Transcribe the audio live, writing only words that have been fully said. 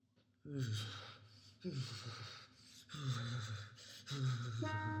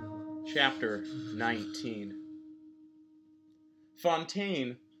Chapter 19.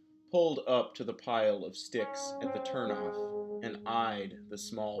 Fontaine pulled up to the pile of sticks at the turnoff and eyed the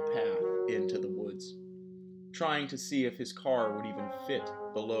small path into the woods, trying to see if his car would even fit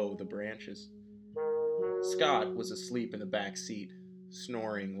below the branches. Scott was asleep in the back seat,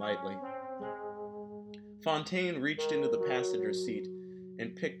 snoring lightly. Fontaine reached into the passenger seat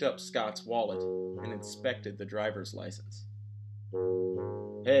and picked up Scott's wallet and inspected the driver's license.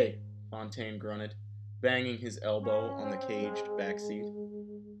 "Hey," Fontaine grunted, banging his elbow on the caged back seat.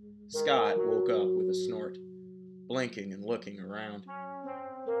 Scott woke up with a snort, blinking and looking around.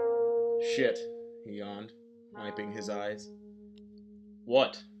 "Shit," he yawned, wiping his eyes.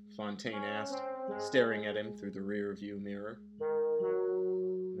 "What?" Fontaine asked, staring at him through the rear-view mirror.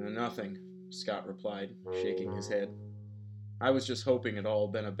 "Nothing," Scott replied, shaking his head. "I was just hoping it all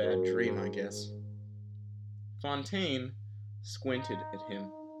been a bad dream, I guess." Fontaine squinted at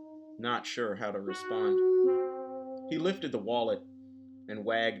him, not sure how to respond. He lifted the wallet and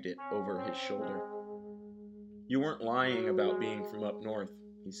wagged it over his shoulder. "You weren't lying about being from up north,"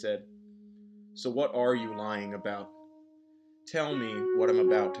 he said. "So what are you lying about? Tell me what I'm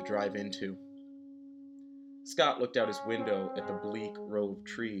about to drive into." Scott looked out his window at the bleak row of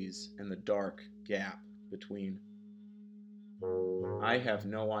trees and the dark gap between. "I have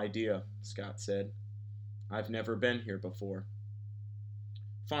no idea," Scott said. "I've never been here before."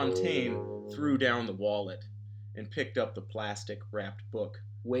 Fontaine threw down the wallet and picked up the plastic-wrapped book,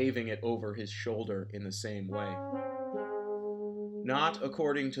 waving it over his shoulder in the same way. "Not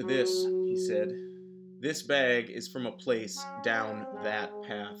according to this," he said. "This bag is from a place down that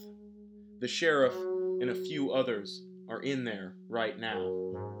path. The sheriff and a few others are in there right now.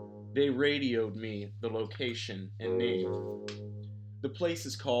 They radioed me the location and name. The place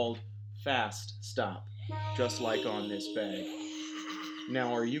is called Fast Stop, just like on this bag.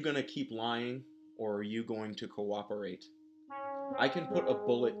 Now, are you going to keep lying, or are you going to cooperate? I can put a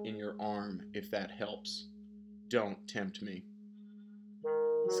bullet in your arm if that helps. Don't tempt me."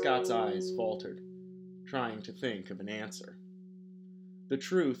 Scott's eyes faltered, trying to think of an answer. The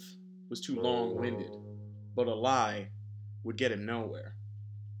truth was too long-winded, but a lie would get him nowhere.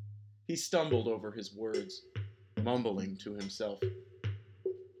 He stumbled over his words, mumbling to himself.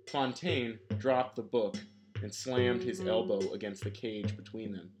 Fontaine dropped the book and slammed his elbow against the cage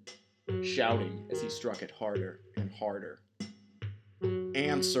between them, shouting as he struck it harder and harder.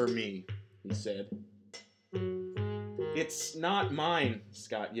 "Answer me," he said. "It's not mine,"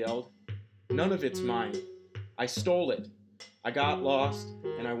 Scott yelled. "None of it's mine. I stole it. I got lost,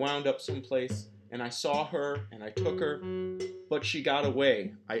 and I wound up someplace, and I saw her, and I took her, but she got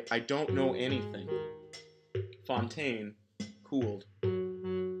away. I don't know anything." Fontaine cooled,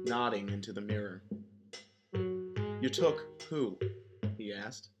 nodding into the mirror. "You took who?" he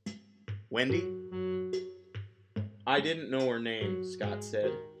asked. "Wendy?" "I didn't know her name," Scott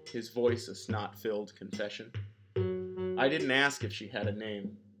said, his voice a snot-filled confession. "I didn't ask if she had a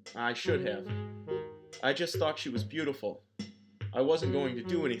name. I should have. I just thought she was beautiful. I wasn't going to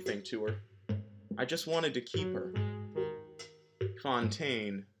do anything to her. I just wanted to keep her."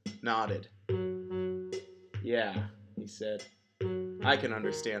 Fontaine nodded. "Yeah," he said. "I can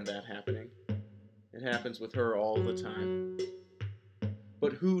understand that happening. It happens with her all the time.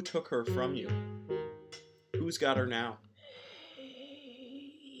 But who took her from you? Who's got her now?"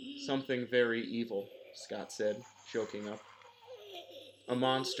 "Something very evil," Scott said, choking up. "A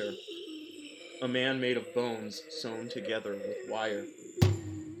monster. A man made of bones sewn together with wire.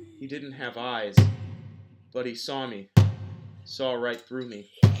 He didn't have eyes, but he saw me, saw right through me.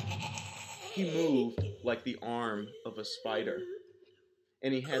 He moved like the arm of a spider,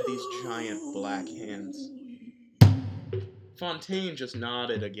 and he had these giant black hands." Fontaine just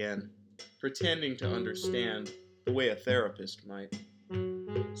nodded again, pretending to understand the way a therapist might.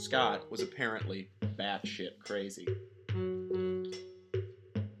 Scott was apparently batshit crazy.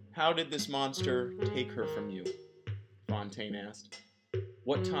 "How did this monster take her from you?" Fontaine asked.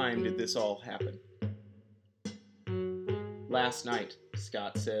 "What time did this all happen?" "Last night,"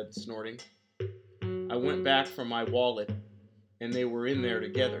 Scott said, snorting. "I went back for my wallet, and they were in there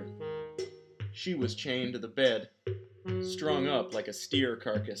together. She was chained to the bed, strung up like a steer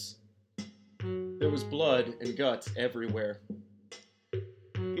carcass. There was blood and guts everywhere.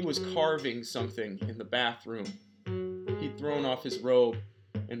 He was carving something in the bathroom. He'd thrown off his robe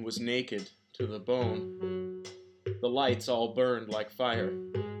and was naked to the bone. The lights all burned like fire,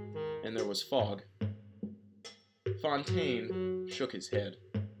 and there was fog." Fontaine shook his head.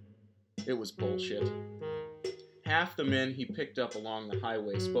 It was bullshit. Half the men he picked up along the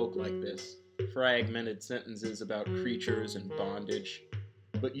highway spoke like this, fragmented sentences about creatures and bondage,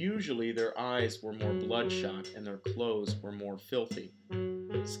 but usually their eyes were more bloodshot and their clothes were more filthy.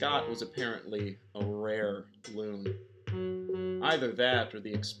 Scott was apparently a rare loon. Either that or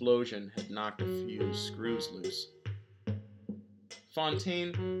the explosion had knocked a few screws loose.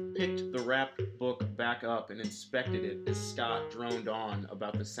 Fontaine picked the wrapped book back up and inspected it as Scott droned on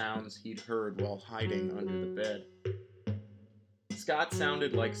about the sounds he'd heard while hiding under the bed. Scott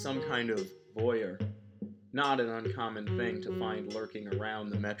sounded like some kind of voyeur, not an uncommon thing to find lurking around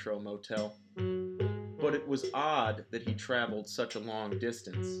the Metro Motel. But it was odd that he traveled such a long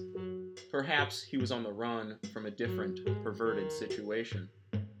distance. Perhaps he was on the run from a different, perverted situation.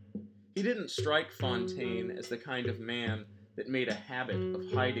 He didn't strike Fontaine as the kind of man that made a habit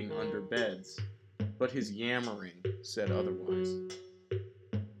of hiding under beds, but his yammering said otherwise.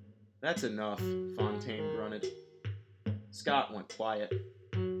 "That's enough," Fontaine grunted. Scott went quiet,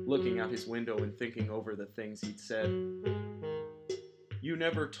 looking out his window and thinking over the things he'd said. "You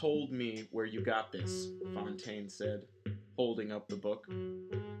never told me where you got this," Fontaine said, holding up the book.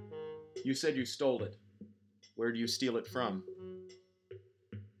 "You said you stole it. Where do you steal it from?"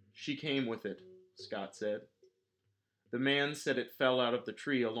 "She came with it," Scott said. "The man said it fell out of the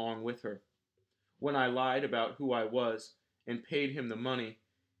tree along with her. When I lied about who I was and paid him the money,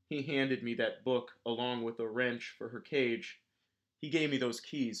 he handed me that book along with a wrench for her cage. He gave me those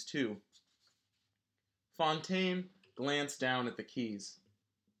keys, too." Fontaine glanced down at the keys.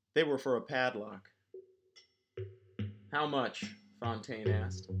 They were for a padlock. "How much?" Fontaine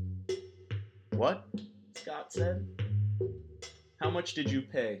asked. "What?" Scott said. "How much did you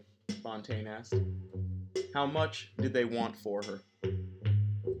pay?" Fontaine asked. "How much did they want for her?"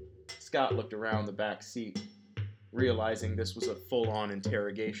 Scott looked around the back seat, realizing this was a full-on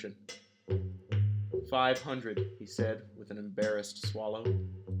interrogation. "500, he said, with an embarrassed swallow.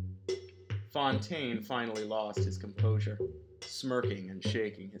 Fontaine finally lost his composure, smirking and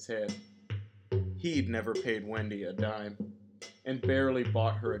shaking his head. He'd never paid Wendy a dime, and barely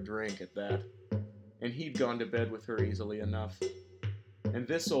bought her a drink at that, and he'd gone to bed with her easily enough. And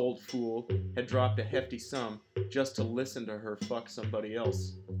this old fool had dropped a hefty sum just to listen to her fuck somebody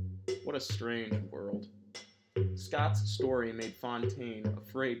else. What a strange world. Scott's story made Fontaine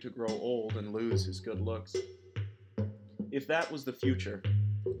afraid to grow old and lose his good looks. If that was the future,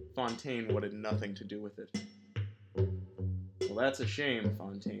 Fontaine wanted nothing to do with it. "Well, that's a shame,"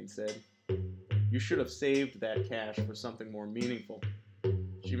 Fontaine said. "You should have saved that cash for something more meaningful.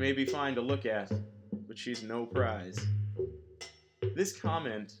 She may be fine to look at, but she's no prize." This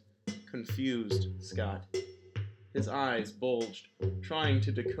comment confused Scott. His eyes bulged, trying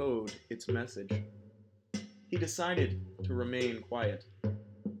to decode its message. He decided to remain quiet.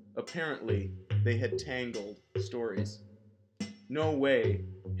 Apparently, they had tangled stories. No way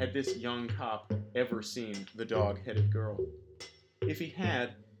had this young cop ever seen the dog-headed girl. If he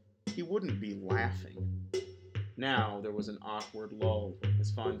had, he wouldn't be laughing. Now there was an awkward lull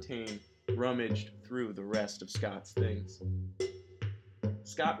as Fontaine rummaged through the rest of Scott's things.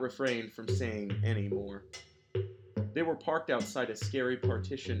 Scott refrained from saying any more. They were parked outside a scary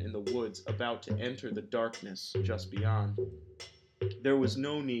partition in the woods, about to enter the darkness just beyond. There was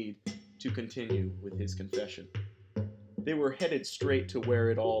no need to continue with his confession. They were headed straight to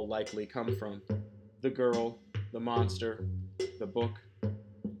where it all likely come from. The girl, the monster, the book.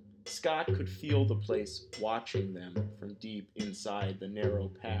 Scott could feel the place watching them from deep inside the narrow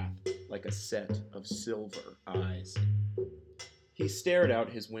path like a set of silver eyes. He stared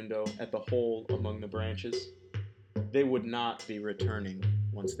out his window at the hole among the branches. They would not be returning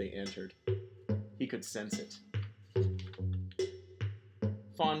once they entered. He could sense it.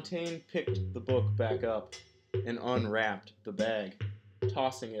 Fontaine picked the book back up and unwrapped the bag,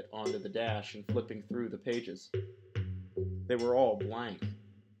 tossing it onto the dash and flipping through the pages. They were all blank.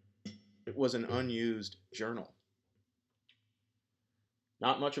 It was an unused journal.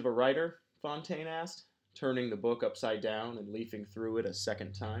 "Not much of a writer?" Fontaine asked, turning the book upside down and leafing through it a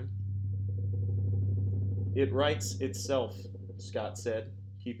second time. "It writes itself," Scott said,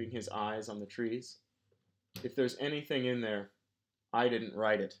 keeping his eyes on the trees. "If there's anything in there, I didn't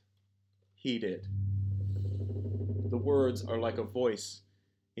write it. He did. The words are like a voice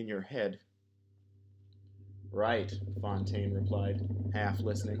in your head." "Right," Fontaine replied, half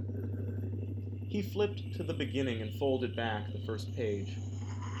listening. He flipped to the beginning and folded back the first page.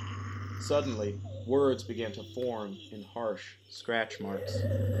 Suddenly, words began to form in harsh scratch marks.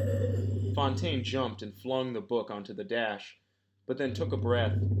 Fontaine jumped and flung the book onto the dash, but then took a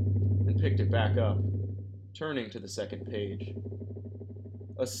breath and picked it back up, turning to the second page.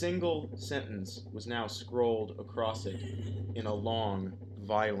 A single sentence was now scrolled across it in a long,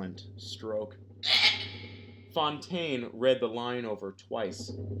 violent stroke. Fontaine read the line over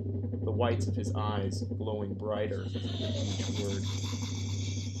twice, the whites of his eyes glowing brighter with each word.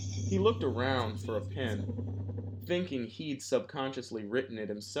 He looked around for a pen, thinking he'd subconsciously written it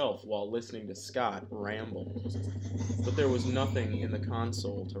himself while listening to Scott ramble. But there was nothing in the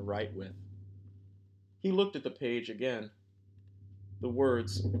console to write with. He looked at the page again. The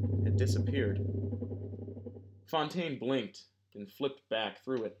words had disappeared. Fontaine blinked and flipped back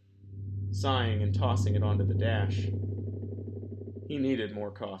through it, sighing and tossing it onto the dash. He needed more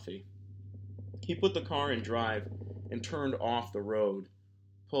coffee. He put the car in drive and turned off the road,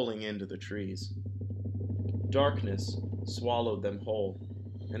 pulling into the trees. Darkness swallowed them whole,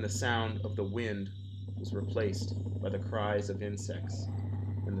 and the sound of the wind was replaced by the cries of insects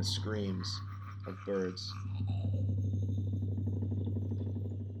and the screams of birds.